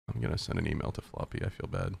I'm gonna send an email to Floppy. I feel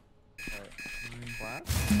bad.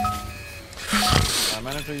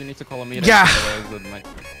 Manager, you need to call a meeting. Yeah.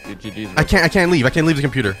 I can't leave. I can't leave the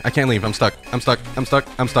computer. I can't leave. I'm stuck. I'm stuck. I'm stuck.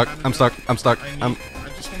 I'm stuck. I'm stuck. I'm stuck. I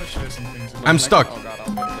just want to share some things. I'm stuck. Oh god,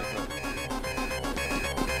 I'll fix it.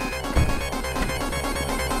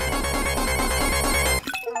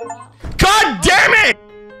 God damn it!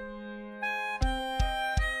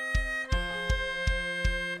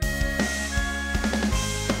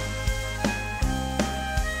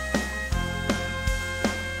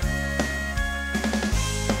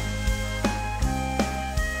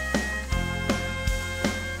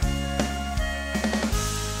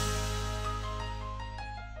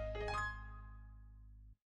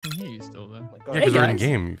 He's still there. Yeah, because we're in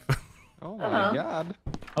game. Oh my god.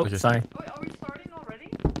 Oh, Okay. sorry. Wait, are we starting already?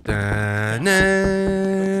 Da,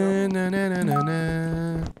 na, na, na, na, na,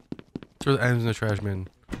 na. Throw the items in the trash bin.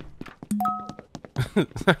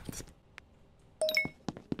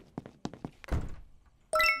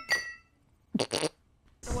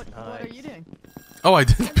 So what are you doing? Oh, I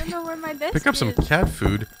did I don't know where my desk pick up some is. cat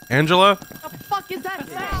food. Angela? The fuck is that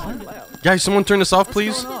sound? Guys, someone turn this off,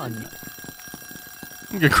 please. What's going on?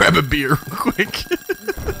 I'm gonna grab a beer real quick.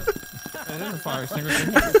 There's a fire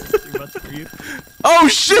extinguisher. For you. Oh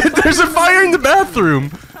shit! There's a fire in the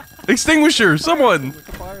bathroom! Extinguisher! Someone!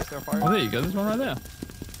 Oh, there you go. There's one right there.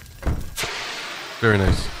 Very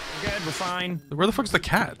nice. We're good. We're fine. Where the fuck's the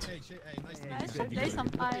cat? There's some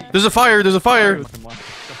fire. There's a fire! There's a fire!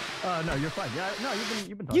 No, you're fine. Yeah, no,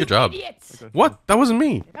 you've been. Good job. Idiots! What? That wasn't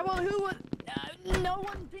me. Yeah, well, who would? No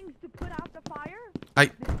one thinks to put out the fire.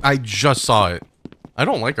 I just saw it. I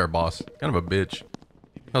don't like our boss. Kind of a bitch.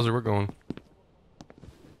 How's the work going?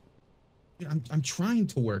 I'm trying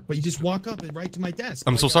to work, but you just walk up and right to my desk.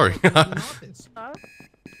 I'm so sorry.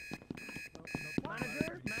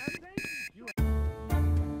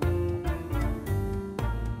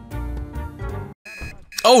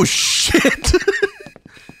 Oh shit!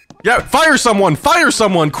 Yeah, fire someone! Fire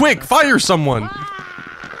someone! Quick! Fire someone!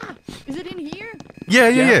 Ah! Is it in here?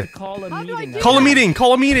 Yeah. Call a How do I meeting. do Call a that? meeting!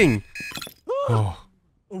 Call a meeting! Oh.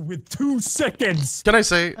 With 2 seconds. Can I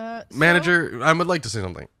say, So? manager, I would like to say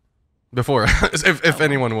something. Before, if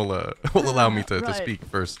anyone will allow me to Right. speak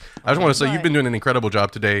first. I just want to say you've been doing an incredible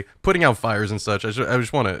job today, putting out fires and such. I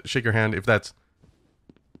just want to shake your hand if that's...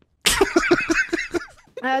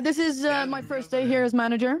 This is my first day here as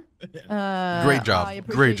manager. Great job. I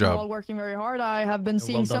appreciate Great job. You all working very hard. I have been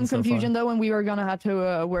seeing well some done so confusion though, and we were gonna have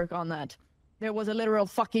to work on that. There was a literal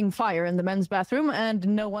fucking fire in the men's bathroom, and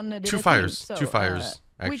no one did Two a fires. thing. So, Two fires,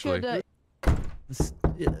 actually. We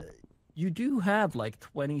could, You do have like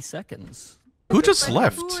 20 seconds. Who just But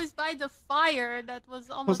left? Who was by the fire that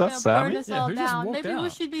was almost that gonna Sammy? burn us Yeah, all who just down? walked Maybe we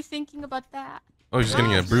out? should be thinking about that. Oh, he's just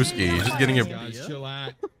getting a brewski. He's just getting a... Guys, chill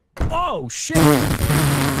out. Oh shit!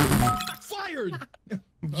 Fired.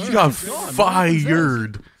 You got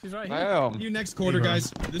fired. She's right here. Damn. See you next quarter,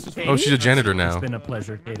 guys. This is Oh, she's a janitor now. It's been a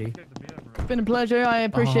pleasure, Katie. it's been a pleasure. I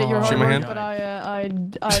appreciate your Shake hard my work, hand. but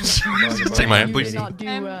I Shake my hand, please. did not do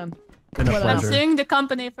Been a Well, I'm pleasure. suing the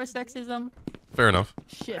company for sexism. Fair enough.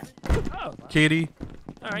 shit. Katie,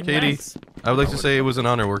 All right, Katie, nice. I would like to say it was an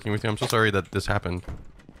honor working with you. I'm so sorry that this happened.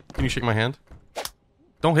 Can you shake my hand?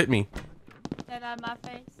 Don't hit me. That on my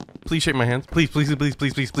face. Please shake my hand. Please, please, please,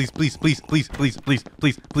 please, please, please, please, please, please, please, please,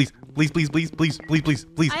 please, please, please, please, please, please, please, please,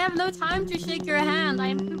 please, I have no time to shake your hand. I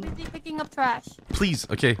am too busy picking up trash. please.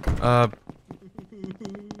 Okay.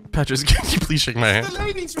 Patches, can you please shake my hand? the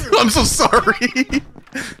ladies' room. I'm so sorry.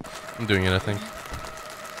 I'm doing it, I think.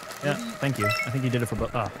 Yeah, thank you. I think you did it for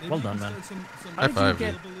both. Ah, well done, man. High five.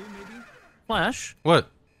 get- Flash. What?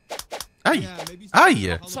 Aye. Yeah, maybe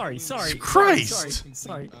Aye. Sorry. Christ.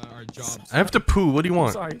 Sorry. our jobs. I have to poo. What do you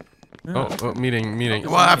want? Sorry. Oh, meeting.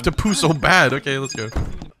 Well, I have to poo so bad. Okay, let's go.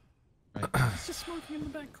 It's just smoking in the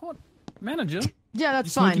back corner. Manager. Yeah, that's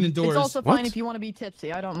You're smoking fine. indoors. It's also What? fine if you want to be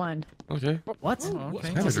tipsy. I don't mind. Okay. What?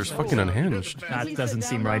 Okay. Manager's fucking unhinged. That doesn't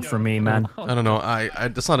seem right for me, man. I don't know.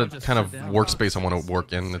 That's not a kind of workspace I want to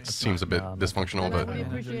work in. It seems a bit No, no. dysfunctional, And I but would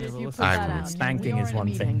appreciate if you put I'm- that out. Spanking We is are in a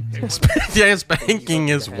one thing. meeting. yeah, spanking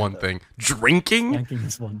is one thing. Drinking? Yanking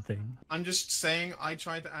is one thing. I'm just saying, I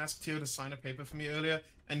tried to ask Theo to sign a paper for me earlier,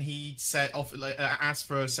 and he said, asked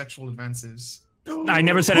for sexual advances. I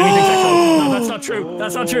never said anything sexual. No, that's not true.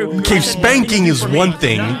 That's not true. Okay, I said, spanking is for me. one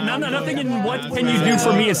thing. No, nothing in what can you do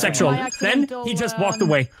for me is sexual. Then he just walked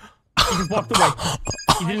away. He just walked away.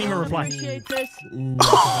 He didn't even I reply. appreciate this.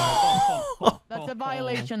 That's a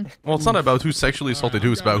violation. Well, it's not about who's sexually assaulted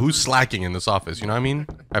who. It's about who's slacking in this office. You know what I mean?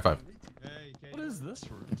 High five. What is this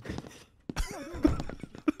room?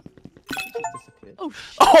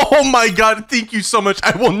 Oh my god, thank you so much.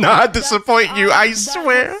 I will not disappoint you, I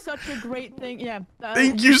swear. That was such a great thing. Yeah.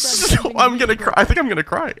 Thank you so. I'm gonna cry. I think I'm gonna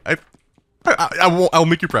cry. I won't. I'll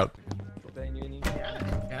make you proud.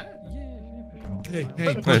 Hey,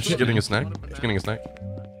 Yeah, she's getting a snack. She's getting a snack.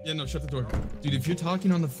 Yeah, no, shut the door. Dude, if you're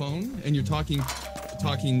talking on the phone and you're talking,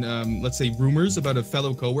 let's say rumors about a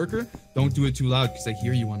fellow coworker, don't do it too loud because they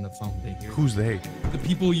hear you on the phone. They hear Who's they? The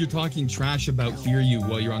people you're talking trash about hear you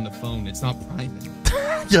while you're on the phone. It's not private.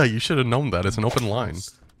 Yeah, you should have known that. It's an open line.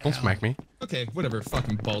 Don't smack me. Okay, whatever,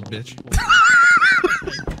 fucking bald bitch.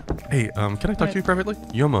 Hey, can I talk to you privately?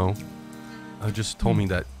 Yomo just told me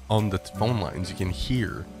that on the phone lines you can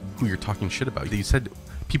hear who you're talking shit about. He said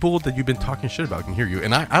people that you've been talking shit about can hear you,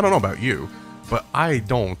 and I don't know about you, but I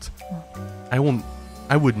don't. I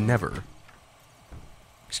would never.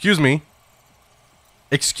 Excuse me.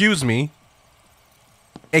 Excuse me.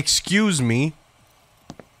 Excuse me.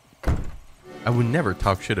 I would never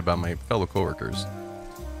talk shit about my fellow coworkers.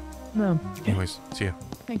 No. Anyways, see ya.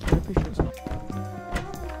 Thank you. I appreciate it.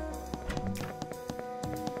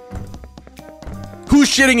 Who's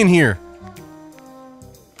shitting in here?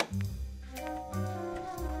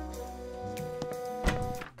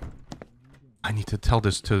 I need to tell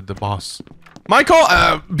this to the boss. Michael,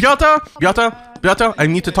 Beata, I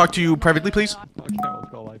need to talk to you privately, please.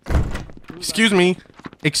 Excuse me.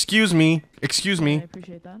 Excuse me. Excuse I me.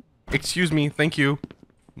 appreciate that. Excuse me. Thank you.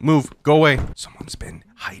 Move. Go away. Someone's been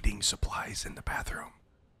hiding supplies in the bathroom.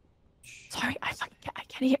 Sorry, I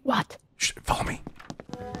can't hear. What? Shh, follow me.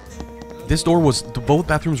 This door was... both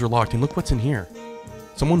bathrooms were locked, and look what's in here.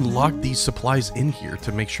 Someone locked these supplies in here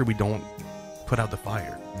to make sure we don't put out the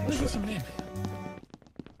fire.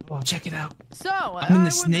 Oh, check it out. So, I'm in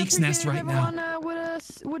the snake's nest right now. Everyone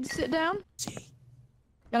would sit down.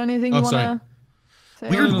 Got anything you sorry. wanna say?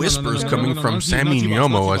 Weird no, whispers no, coming no, from not Sammy you, boss,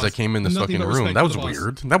 Nyomo not you, as I boss. came in this Nothing fucking but room. respect That for was the boss.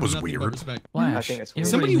 weird. That was Nothing but weird. respect. Flash, think it's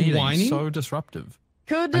Somebody everybody whining? meeting, so disruptive.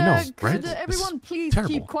 Could, I know, right? could This everyone is please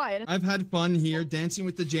terrible. keep quiet? I've had fun here, dancing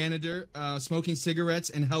with the janitor, smoking cigarettes,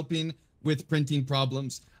 and helping with printing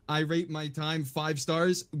problems. I rate my time 5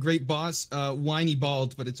 stars. Great boss, whiny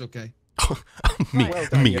bald, but it's okay. Me, Well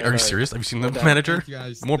done, me. yeah, Are you right. serious? Have you seen Well the done. manager? Thank you,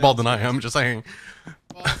 guys. More bald than Thanks, I am. Just saying.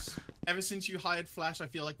 Boss, ever since you hired Flash, I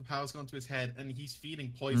feel like the power's gone to his head, and he's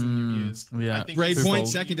feeding poison in your ears. yeah. I think Great Twofold. point,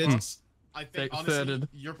 seconded. I think, honestly,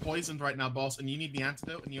 you're poisoned right now, boss, and you need the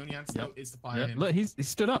antidote, and the only antidote is to fire Yeah, him. look, he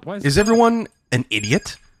stood up. Why Is everyone an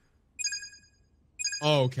idiot?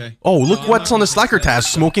 Oh, okay. Oh, look I'm what's not on the gonna slacker say task.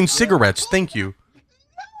 that. Smoking cigarettes. Thank you.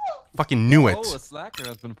 Fucking knew it. Oh, a slacker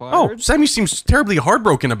has been fired. Oh, Sammy seems terribly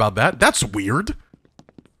heartbroken about that. That's weird.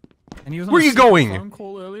 And he was on Where a you secret going? phone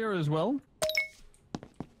call earlier as well.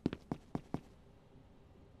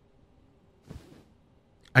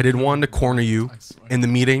 I didn't want to corner you I swear. in the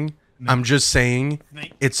meeting. No. I'm just saying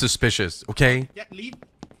Snake. it's suspicious, okay? Yeah, leave.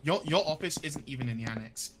 Your office isn't even in the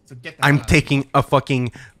annex, so get the I'm hell out. taking a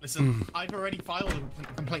fucking... Listen, I've already filed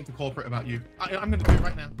a complaint to corporate about you. I'm gonna do it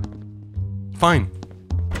right now. Fine.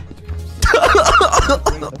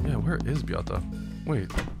 Yeah, where is Beata? Wait,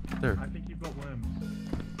 there. I think you've got worms.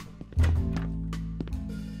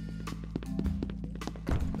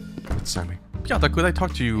 It's Sammy. Beata, could I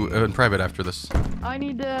talk to you in private after this? I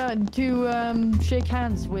need to shake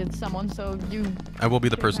hands with someone, so you. I will be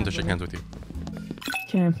the person to shake hands with you.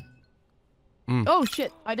 Okay. Mm. Oh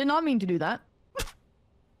shit! I did not mean to do that.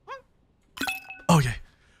 Oh, yeah.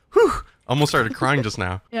 Whew. Almost started crying just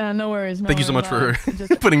now. Yeah, no worries. No Thank you so much worries, for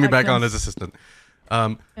just putting me back on actions. as assistant.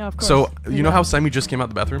 Yeah, of course. So, you know how Sammy just came out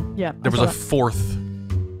the bathroom? Yeah. There I was saw a that.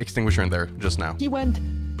 4th extinguisher in there just now. He went.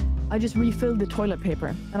 I just refilled the toilet paper,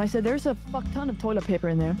 and I said, "There's a fuck ton of toilet paper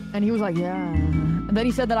in there," and he was like, "Yeah." And then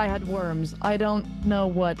he said that I had worms. I don't know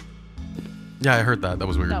what Yeah, I heard that. That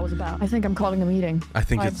was weird. that was about. I think I'm calling a meeting. I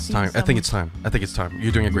think I've it's seen time. I think some- it's time. I think it's time.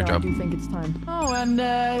 You're doing a great Yeah, job. I do think it's time. Oh, and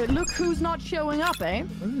look who's not showing up, eh?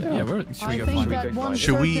 Yeah, should we I go think find that him? one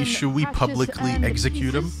Should we- certain should we Cassius publicly and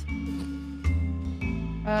execute him?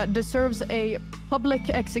 Thesis, deserves a public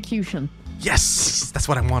execution. Yes! That's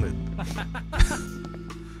what I wanted.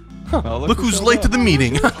 Oh, Look who who's showed late up. to the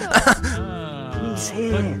meeting.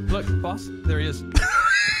 Look, boss, there he is.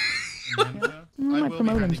 Manager, I might will be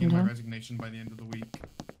promote him handing in my sometime. resignation by the end of the week.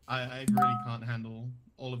 I really can't handle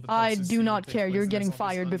all of the I toxicity do not that takes care. place You're in this getting office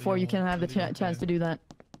fired under before you can have the under your chance to head. do that.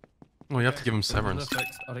 Oh, you have to give him severance.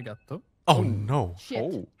 Perfect. Arigato. Oh, no. Shit.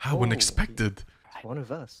 Oh, How unexpected. It's one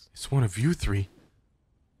of us. It's one of you 3.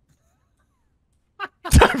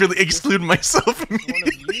 I really exclude myself.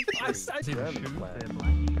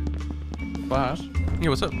 Flash, Yeah,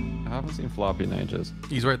 what's up? I haven't seen Floppy in ages.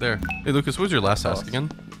 He's right there. Hey, Lucas, what was your last task again?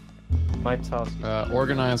 My task is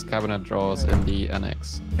Organize cabinet drawers in the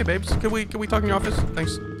annex. Hey babes, can we talk in your office?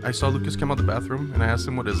 Thanks. I saw Lucas come out the bathroom and I asked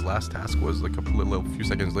him what his last task was like a few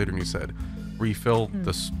seconds later, and he said refill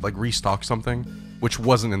this, like restock something, which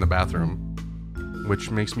wasn't in the bathroom,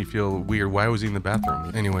 which makes me feel weird. Why was he in the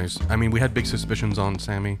bathroom? Anyways, I mean, we had big suspicions on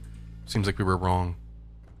Sammy. Seems like we were wrong.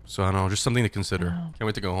 So I don't know, just something to consider. Can't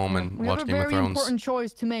wait to go home and watch Game of We have a very Thrones. important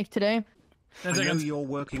choice to make today. I know you're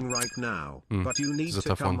working right now, but you need This is a to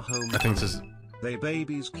tough come one. home. I think this is. The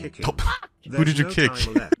baby's kicking. Oh, who did you kick?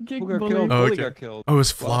 Who got killed? Oh, Bully okay. got killed. Oh, it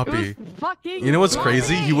was Floppy. Fucking You know what's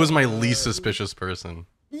crazy? He was my least suspicious person.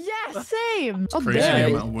 Yeah, same. Oh, Crazy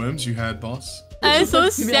damn. amount of worms you had, boss. I saw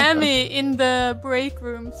Sammy in the break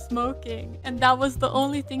room smoking, and that was the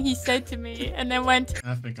only thing he said to me. And then I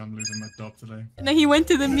think I'm losing my job today. and then he went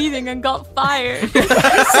to the meeting and got fired.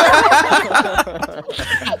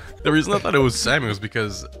 The reason I thought it was Sammy was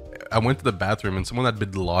because I went to the bathroom and someone had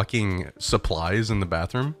been locking supplies in the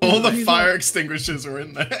bathroom. All the fire extinguishers were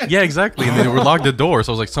in there. Yeah, exactly. And they were locked the door.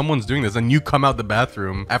 So I was like, someone's doing this. And you come out the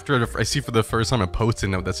bathroom after I see for the first time a post-it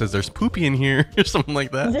note that says there's poopy in here or something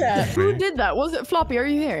like that. Yeah. Who did that? Was it Floppy? Are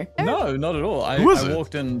you here? No, not at all. I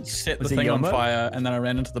walked in, set the thing on fire, and then I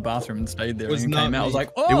ran into the bathroom and stayed there. And came out. I was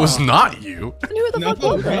like, oh. It was not you. Who the fuck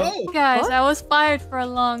was that? Guys, I was fired for a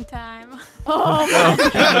long time. Oh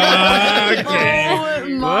my god. Oh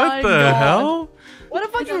my What the hell? What a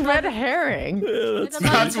fucking red herring.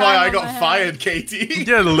 That's why I got fired, Katie.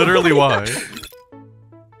 Yeah, literally why.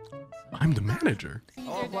 I'm the manager.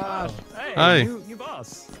 Oh, Flash. Hey, Hi. new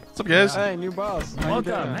boss. What's up, guys? Hey, new boss. How you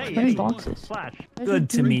Welcome. doing? Hey, boxes. Flash. Good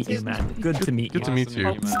to meet you, man. Good to meet you. Good to meet you.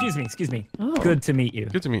 Oh, excuse me. Good to meet you.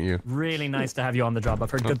 Good to meet you. Really nice to have you on the job.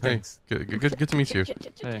 I've heard good Hey, things. good to meet you.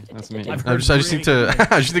 Hey, nice to meet you. I've I just need to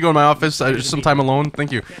I just need to go to my office. Just some time alone.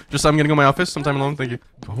 Thank you. I'm gonna go to my office. Some time alone. Thank you.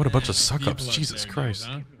 Oh, what a bunch of suck ups. Jesus Christ.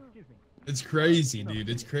 It's crazy, dude.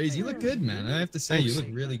 It's crazy. You look good, man. I have to say, you look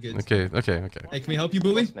really good. Okay. Hey, can we help you,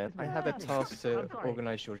 Bully? I have a task to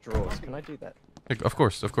organize your drawers. Can I do that? Of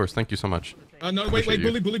course. Thank you so much. No, wait, Appreciate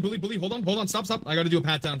you. Bully. Hold on. Stop. I gotta do a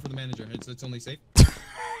pat down for the manager. It's only safe.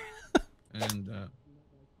 And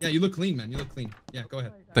yeah, you look clean, man. You look clean. Yeah, go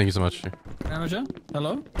ahead. Thank you so much. Manager?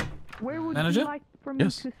 Hello? Where would Manager? you like for me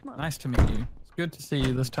Yes. to smoke? Nice to meet you. It's good to see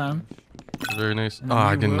you this time. Very nice. And Oh,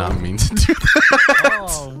 I you did will? not mean to do that.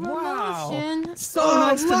 Oh, wow. Promotion. So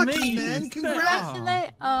nice to lucky, meet man. you. Congratulate.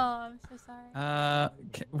 Oh, I'm so sorry.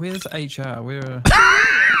 Where's HR? We're...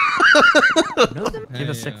 Give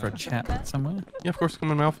a sec for a chat somewhere. Yeah, of course. Come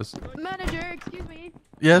in my office. Manager, excuse me.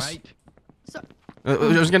 Yes. So, I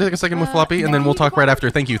was gonna take a second with Floppy, and then we'll talk right after.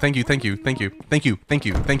 Thank you. Please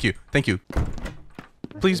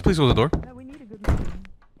close the door. we need a good meeting.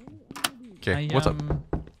 Okay. What's up?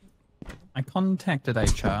 I contacted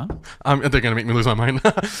HR. They're gonna make me lose my mind.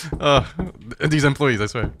 These employees, I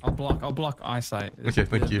swear. I'll block eyesight. Okay,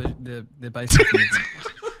 thank you. They're basically.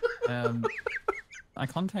 I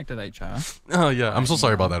contacted HR. Oh yeah, I'm so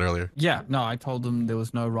sorry about that earlier. Yeah, no, I told them there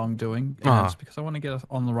was no wrongdoing. And it's because I want to get us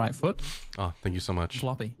on the right foot. Oh, thank you so much.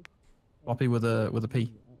 Floppy with a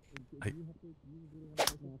P.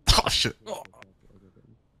 Oh shit.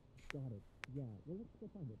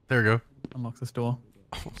 There we go. Unlock this door.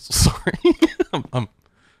 Oh, I'm so sorry.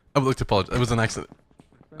 I would like to apologize. It was an accident.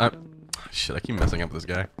 Shit, I keep messing up with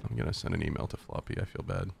this guy. I'm gonna send an email to Floppy. I feel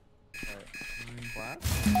bad.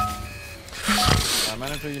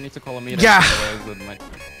 Manager, you need to call a meeting. Yeah.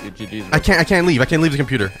 GG's I can't leave. I can't leave the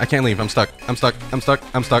computer. I can't leave. I'm stuck. I just want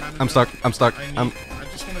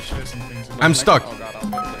to share some things. I'm stuck. Oh god, I'll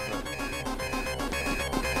fix it.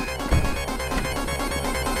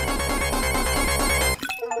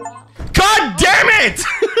 God damn it!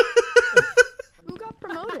 Who got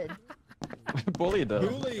promoted? Bully though.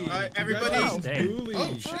 Bully. everybody. Bully.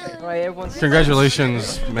 Oh shit. Alright, everyone's...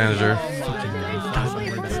 Congratulations, manager.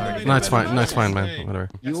 Congratulations. No, it's fine. No, it's fine, man. Whatever.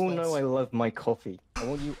 You all know I love my coffee. I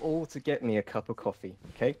want you all to get me a cup of coffee,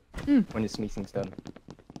 okay? When this meeting's done.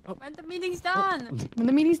 When the meeting's done. When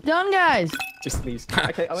the meeting's done, guys. Just please.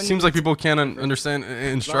 Okay, I Seems like people can't understand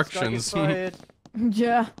instructions.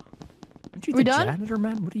 Yeah. Aren't you We the done? janitor,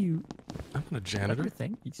 man? What are you? I'm not a janitor.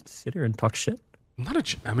 Thing? You just sit here and talk shit. I'm not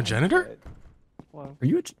a. I'm a janitor. Well, Are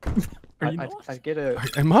you a? Are you not? I'd get a...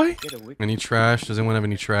 Am I? Get a wick. Any trash? Does anyone have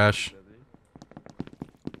any trash?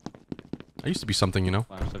 I used to be something, you know.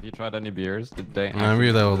 Flash, have you tried any beers? Did they?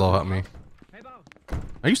 Maybe that will help me.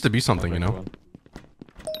 I used to be something, you know.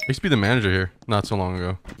 I used to be the manager here not so long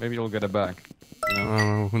ago. Maybe you'll get it back. You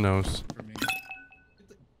know? Who knows?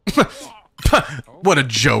 What a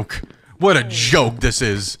joke! What a joke this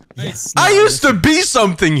is! Yes. I used to be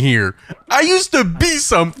something here. I used to be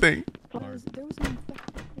something. There was an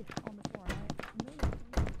infected fish on the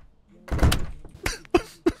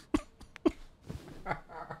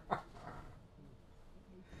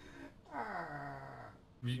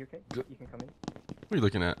Okay, you can come in. What are you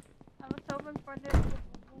looking at? I was hoping for this.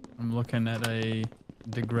 I'm looking at a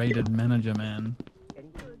degraded manager man.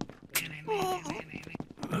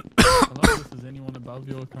 Hello, this is anyone above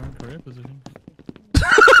your current career position?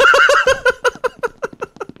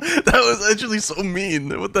 That was actually so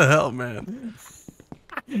mean. What the hell, man?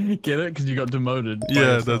 Get it? Because you got demoted. by Yeah,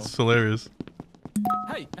 yourself. that's hilarious.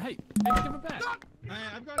 Hey, give it back.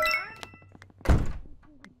 I've got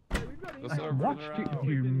The server Watched around.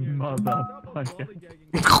 you, motherfucker.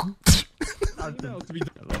 I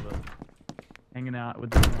love it. Hanging out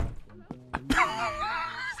with the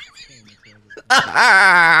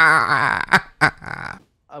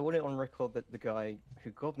I want it on record that the guy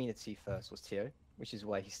who got me the tea first was Tio, which is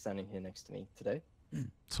why he's standing here next to me today.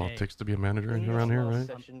 That's all it Hey. takes to be a manager In around this here, last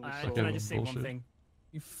right? session, we Can saw- I just say Bullshit. one thing?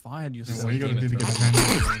 You fired What yourself. are you gonna do to get a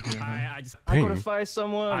manager? I just I gotta Ping. fire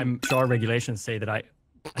someone. I'm sure regulations say that I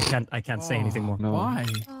can't say anything more. No. Why?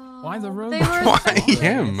 Why the Oh, room? they were Why so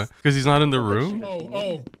him? nice. Because he's not in the room?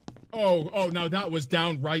 Oh, now that was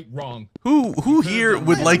downright wrong. Who here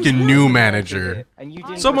would like a new manager? And you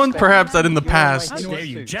didn't Someone respect perhaps me. that in the You're on my past. How team dare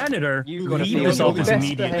you, too. janitor? You You gotta leave be yourself the as best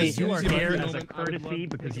immediate. behaved. You are Excuse me, here moment, as a I would courtesy love to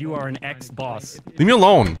because take you a are an moment. ex-boss. Leave me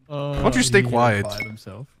alone. Why don't you stay He quiet? fired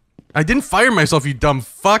himself. I didn't fire myself, you dumb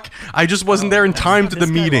fuck. I just wasn't there in time to the This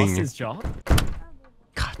guy lost meeting. his job?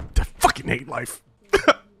 God, I fucking hate life.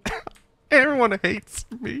 Everyone hates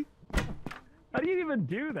me. How do you even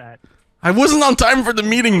do that? I wasn't on time for the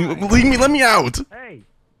meeting. Let me out.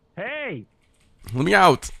 Hey! Let me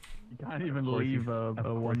out. You can't even leave a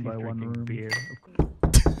one by one room. Beer.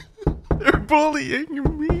 They're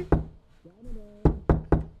bullying me.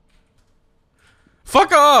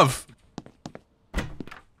 Fuck off.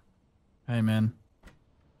 Hey, man.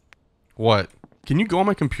 What? Can you go on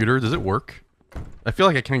my computer? Does it work? I feel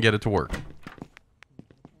like I can't get it to work.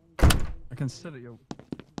 I can sit at your...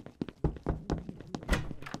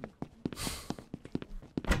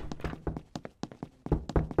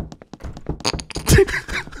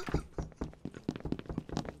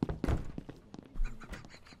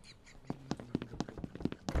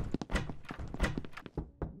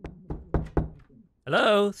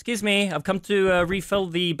 Hello, excuse me. I've come to refill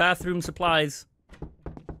the bathroom supplies.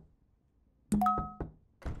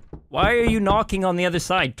 Why are you knocking on the other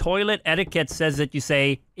side? Toilet etiquette says that you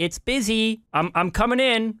say, "It's busy. I'm coming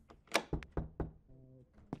in."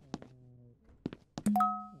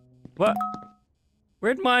 What?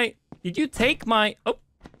 Where'd my... Did you take my... Oh.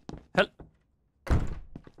 Hel...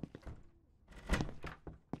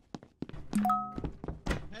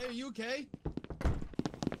 Hey, are you okay?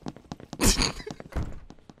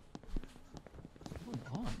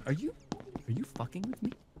 Are you fucking with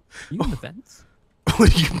me? Are you in the vents?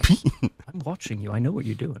 What do you mean? I'm watching you. I know what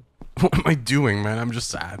you're doing. What am I doing, man? I'm just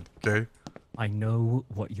sad, okay? I know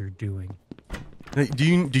what you're doing. Hey, do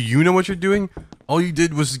you know what you're doing? All you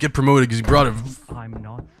did was get promoted because you brought a... I'm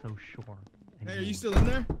not so sure. Hey, are you still in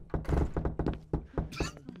there?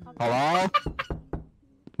 Hello?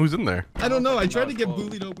 Who's in there? I don't know. I tried to it's get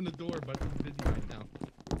closed. Booley to open the door, but I'm busy right now.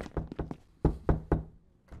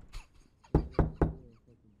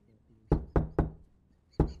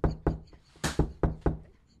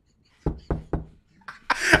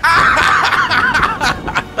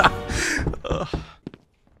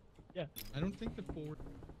 Yeah, I don't think the forward.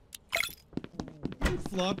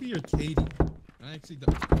 Floppy or Katie? I actually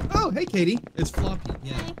don't. Oh, hey, Katie. It's Floppy.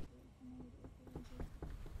 Yeah.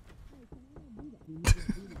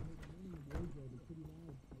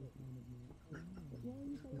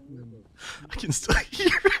 I can still hear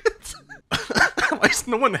it. Why is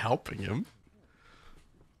no one helping him?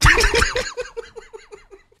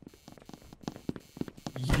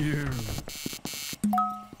 You.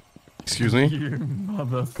 Excuse me? You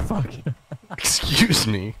motherfucker. Excuse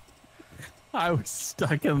me. I was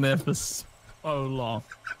stuck in there for so long.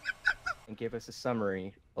 And give us a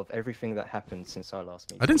summary of everything that happened since our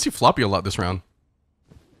last meeting. I didn't see Floppy a lot this round.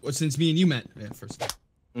 Well, since me and you met, yeah, first.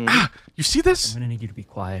 Ah, you see this? I'm gonna need you to be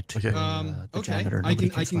quiet. Okay. The Okay. janitor, I nobody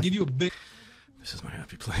can cares about give you a big. This is my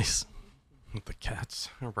happy place. With the cats.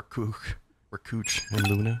 Rakooch and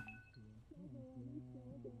Luna.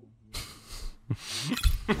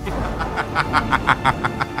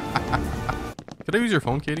 Could I use your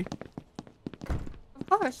phone, Katie? Of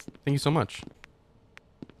course. Thank you so much.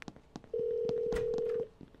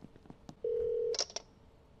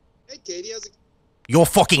 Hey, Katie, how's it? You're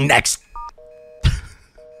fucking next!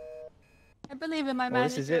 I believe in my Well,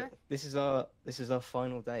 manager. this is it. This is our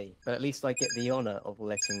final day. But at least I get the honor of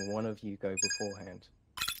letting one of you go beforehand.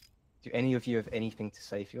 Do any of you have anything to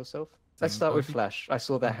say for yourself? Let's start with Flash. I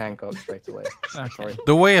saw that hand go up straight away. Sorry.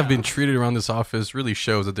 The way I've been treated around this office really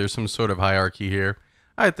shows that there's some sort of hierarchy here.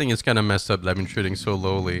 I think it's kind of messed up that I've been treating so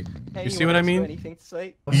lowly. You see what I mean? Anything to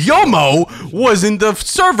say? Yomo was in the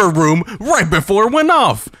server room right before it went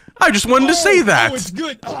off. I just wanted to say that. Oh, it's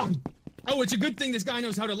good. Oh, it's a good thing this guy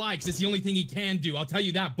knows how to lie, 'cause it's the only thing he can do. I'll tell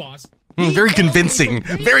you that, boss. Very convincing.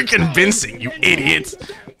 Very convincing, you idiot.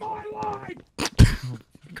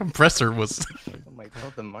 Compressor was... Oh my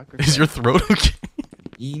god, the microphone. Is your throat okay?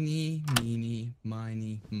 Eeny, meeny,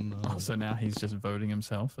 miny, mo. Oh, so now he's just voting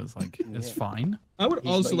himself as like, it's fine. I would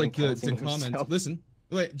He's also not like even to counting comment. himself. Listen,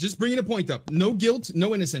 wait, just bringing a point up. No guilt,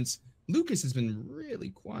 no innocence. Lucas has been really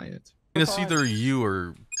quiet. It's either you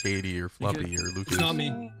or Katie or Floppy or Lucas. It's not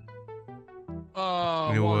me.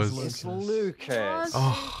 Oh, It was. It's Lucas.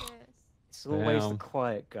 Oh. It's always the Damn.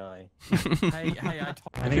 quiet guy. Hey, I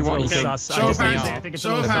think it's a little sus. Show of I hands. think it's a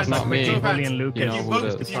Show little of sus. hands. Not me. Show of Bully hands. and Lucas You know who it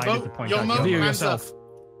is. decided to point out. Yomo, View hands up. yourself.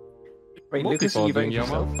 Wait, More Lucas, are people you doing voting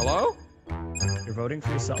for Yomo. yourself? Hello? You're voting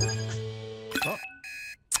for yourself.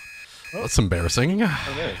 That's embarrassing.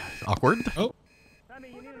 Oh, really? Awkward. Oh, Sammy,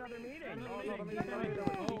 you need another meeting.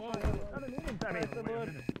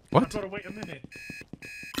 What? Wait a minute.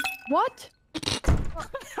 What?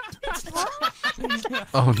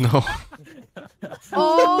 Oh no.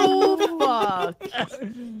 Oh fuck!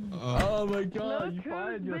 Oh my god, you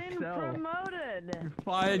fired yourself. You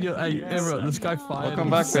fired your. Hey, everyone, this guy fired Welcome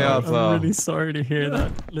back, himself. Beata. I'm really sorry to hear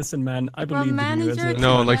that. Listen, man, I believe in you as manager a.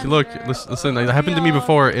 No, like look, listen. It happened to me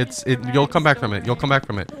before. You'll come back from it. You'll come back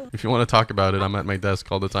from it. If you want to talk about it, I'm at my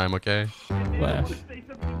desk all the time. Okay. Flash.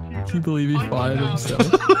 Can you believe he fired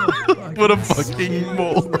himself? What a fucking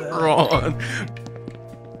moron.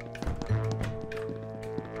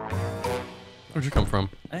 Where'd you come from?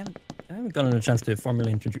 I haven't gotten a chance to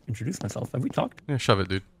formally introduce myself. Have we talked? Yeah, shove it,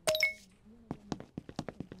 dude.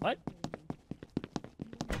 What?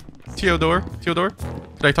 Theodore, Theodore,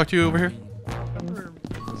 could I talk to you over here?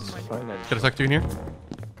 It's fine, then. Could I talk to you in here?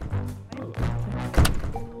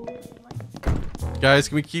 Guys,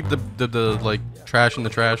 can we keep the like trash in the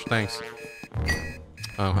trash? Thanks.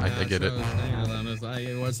 Oh, I get it.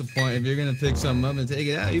 What's the point? If you're gonna pick something up and take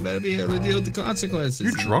it out, you better be able to deal with the consequences.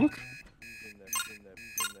 You drunk?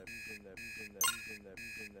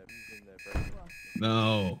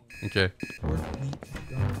 No. Okay.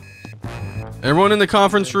 Everyone in the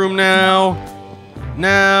conference room now.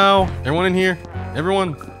 Now. Everyone in here.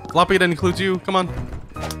 Everyone. Floppy, that includes you. Come on.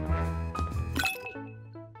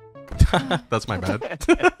 That's my bad.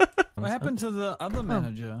 What happened to the other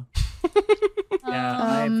manager? Yeah,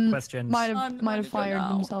 I have questions. Might I'm have ready fired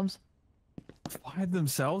now. themselves. Fired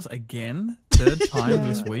themselves again? Third time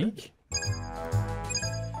this week?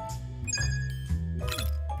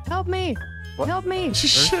 Help me! What? Help me!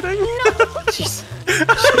 She's shitting. She's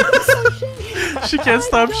She can't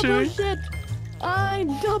stop double shitting. shit. I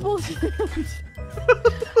double shit.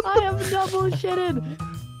 I have double shitted.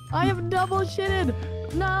 I have double shitted.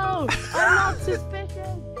 No, I'm not suspicious.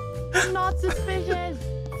 I'm not suspicious.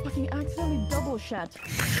 Fucking accidentally double shat.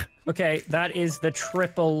 Okay, that is the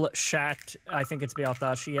triple shat. I think it's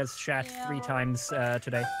Beata. She has shat Yeah. 3 times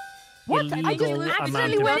today. What? I just Illegal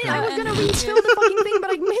accidentally amount went in. of I was gonna energy. refill the fucking thing, but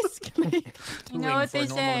I missed. You know what for a they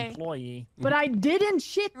normal say. employee. But I didn't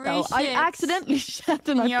shit though. I shits. accidentally shat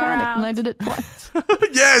and I You're panicked and I out. did it twice.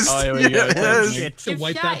 Yes. Oh, here we go. Yes. Shit. To You've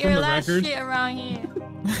wipe shot that from your the last record. shit around here.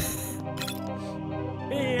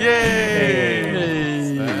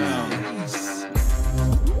 Yay. Damn.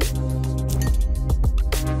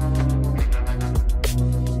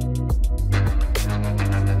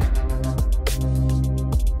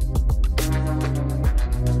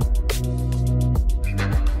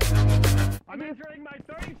 I'm entering my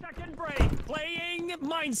 30-second break playing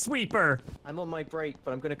Minesweeper. I'm on my break,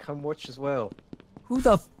 but I'm gonna come watch as well. Who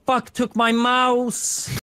the fuck took my mouse?